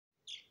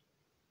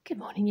Good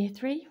morning, Year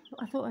 3.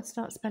 I thought I'd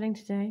start spelling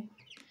today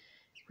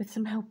with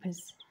some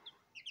helpers.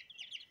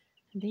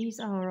 These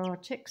are our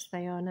chicks.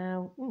 They are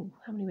now,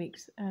 how many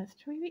weeks?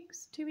 3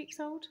 weeks? 2 weeks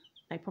old?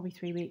 No, probably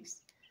 3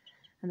 weeks.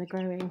 And they're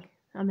growing,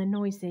 and they're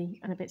noisy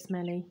and a bit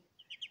smelly.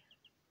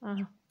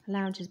 The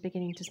lounge is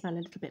beginning to smell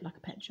a little bit like a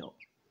pet shop.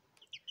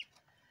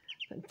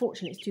 But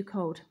unfortunately, it's too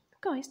cold.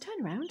 Guys,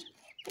 turn around.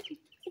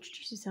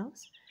 Introduce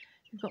yourselves.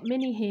 We've got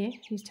Minnie here,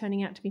 who's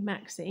turning out to be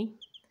Maxie.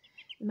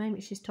 At the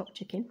moment, she's top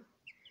chicken.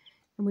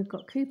 And we've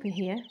got Cooper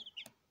here.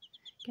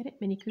 Get it,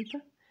 Minnie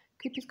Cooper?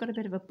 Cooper's got a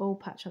bit of a bowl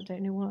patch, I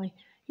don't know why.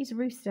 He's a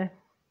rooster.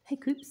 Hey,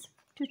 Coops,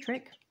 do a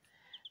trick.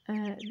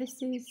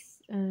 This is,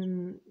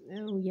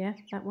 oh yeah,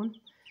 that one.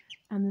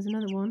 And there's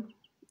another one.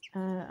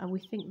 And we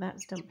think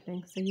that's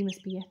Dumpling, so you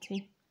must be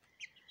Yeti.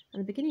 And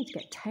they're beginning to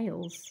get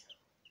tails.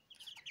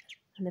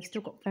 And they've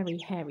still got very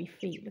hairy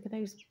feet. Look at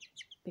those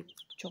big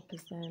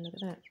choppers there, look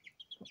at that.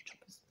 Not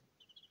choppers,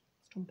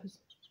 stompers.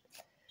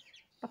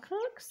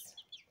 Buckhooks.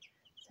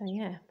 So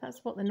yeah,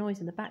 that's what the noise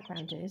in the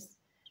background is.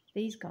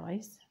 These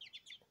guys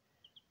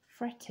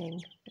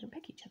fretting. Don't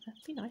peck each other.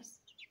 Be nice.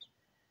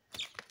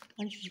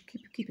 I'll introduce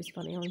Cooper. Cooper's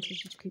funny. I'll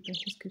introduce Cooper.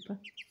 Here's Cooper.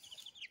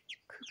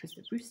 Cooper's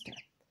the rooster.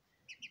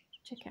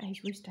 Check out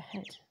his rooster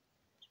head.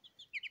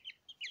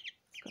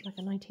 It's got like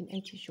a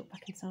 1980s short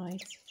back and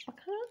sides.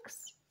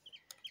 Buckhooks.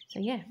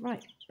 So yeah,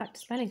 right. Back to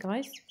spelling,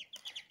 guys.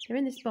 They're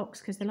in this box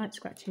because they like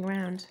scratching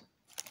around.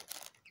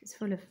 It's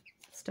full of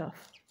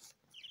stuff.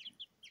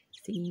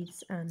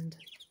 Seeds and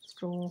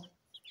straw.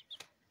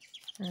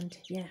 And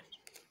yeah,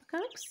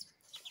 buckhooks.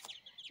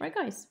 Right,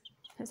 guys,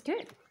 let's do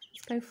it.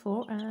 Let's go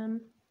for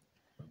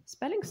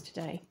spellings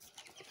today.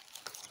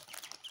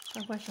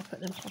 Oh, where should I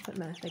put them? I'll put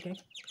them there. There you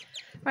go.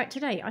 Right,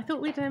 today I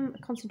thought we'd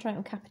concentrate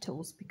on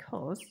capitals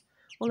because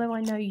although I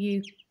know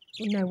you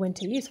know when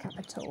to use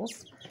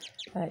capitals,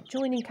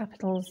 joining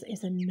capitals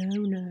is a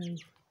no-no.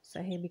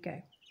 So here we go.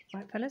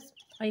 Right, fellas,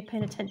 are you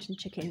paying attention,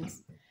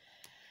 chickens?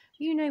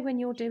 You know when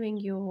you're doing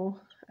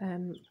your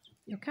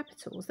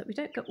capitals that we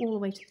don't go all the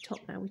way to the top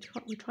now.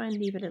 We try and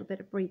leave a little bit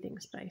of breathing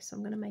space. So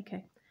I'm going to make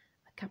a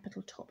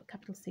capital top, a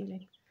capital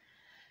ceiling.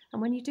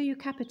 And when you do your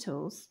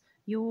capitals,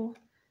 you're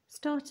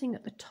starting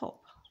at the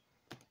top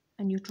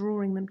and you're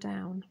drawing them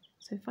down.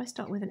 So if I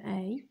start with an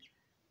A,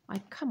 I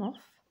come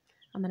off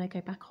and then I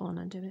go back on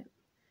and do it.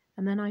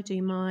 And then I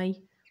do my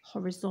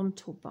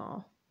horizontal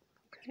bar.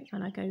 Okay,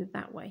 and I go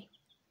that way.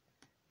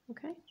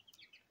 Okay,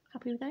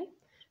 happy with A?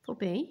 For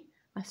B,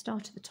 I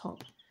start at the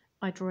top.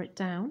 I draw it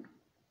down.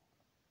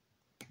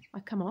 I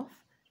come off,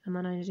 and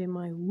then I do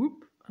my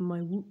whoop and my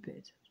whoop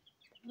bit.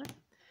 Right.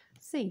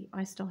 C,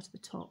 I start at the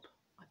top,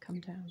 I come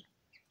down.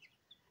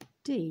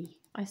 D,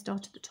 I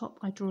start at the top,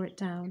 I draw it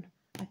down,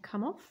 I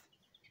come off,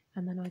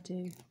 and then I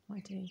do my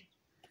D.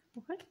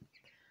 Okay,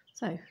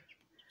 so I'm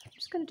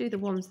just going to do the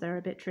ones that are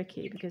a bit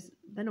tricky because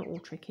they're not all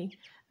tricky.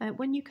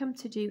 When you come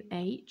to do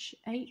H,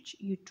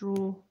 you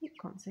draw,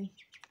 can't see,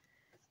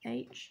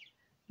 H,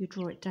 you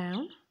draw it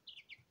down,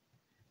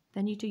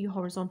 then you do your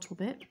horizontal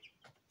bit.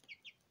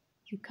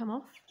 You come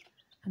off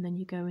and then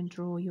you go and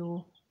draw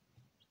your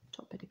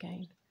top bit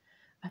again.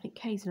 I think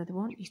K is another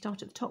one. You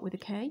start at the top with a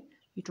K,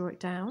 you draw it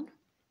down,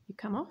 you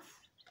come off,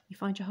 you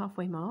find your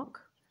halfway mark,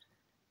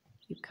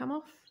 you come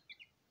off,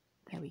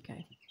 there we go.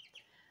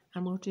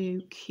 And we'll do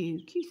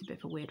Q. Q's a bit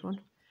of a weird one.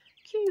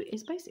 Q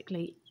is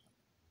basically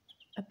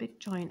a big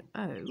giant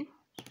O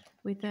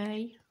with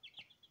a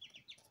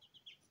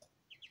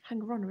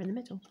hanger-oner in the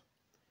middle.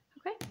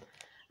 Okay.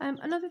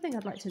 Another thing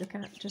I'd like to look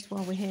at just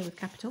while we're here with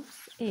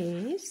capitals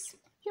is,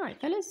 you all right,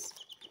 fellas?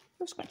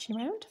 You're scratching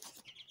around,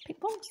 ping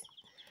pongs.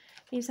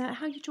 Is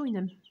how you join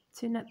them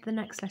to the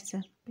next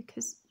letter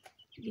because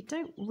you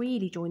don't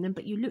really join them,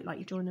 but you look like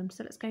you join them.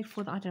 So let's go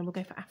for that. I don't know.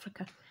 We'll go for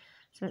Africa.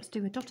 So let's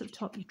do a dot at the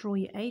top. You draw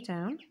your A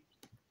down,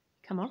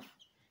 come off.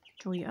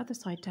 Draw your other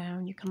side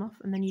down. You come off,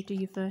 and then you do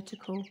your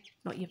vertical,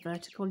 not your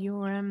vertical,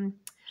 your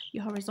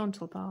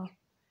horizontal bar.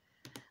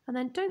 And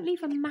then don't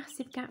leave a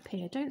massive gap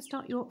here. Don't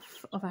start your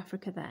F of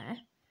Africa there.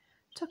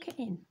 Tuck it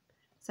in.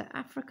 So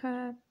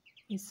Africa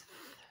is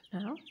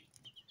F now.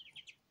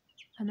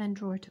 And then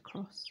draw it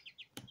across.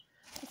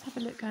 Let's have a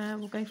look.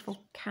 We'll go for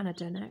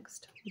Canada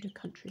next. We'll do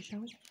country,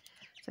 shall we?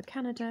 So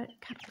Canada,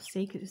 capital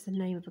C, because it's the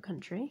name of a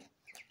country.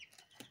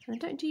 And then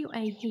don't do your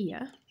A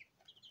here.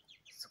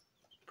 So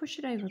push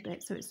it over a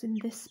bit so it's in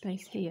this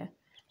space here.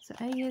 So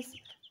A is,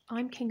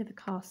 I'm king of the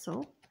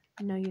castle.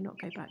 No, you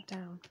not go back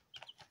down.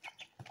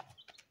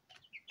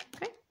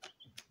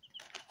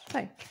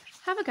 So,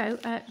 have a go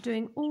at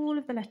doing all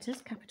of the letters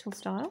capital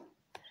style,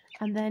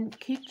 and then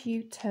could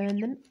you turn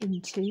them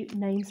into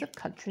names of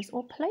countries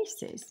or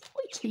places?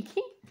 Oh,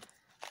 cheeky.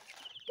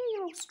 Get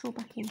your old straw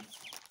back in.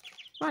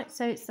 Right,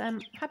 so it's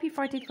Happy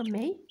Friday from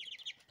me,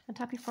 and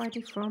Happy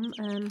Friday from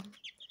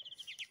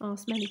our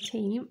smelly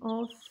team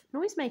of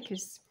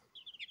noisemakers.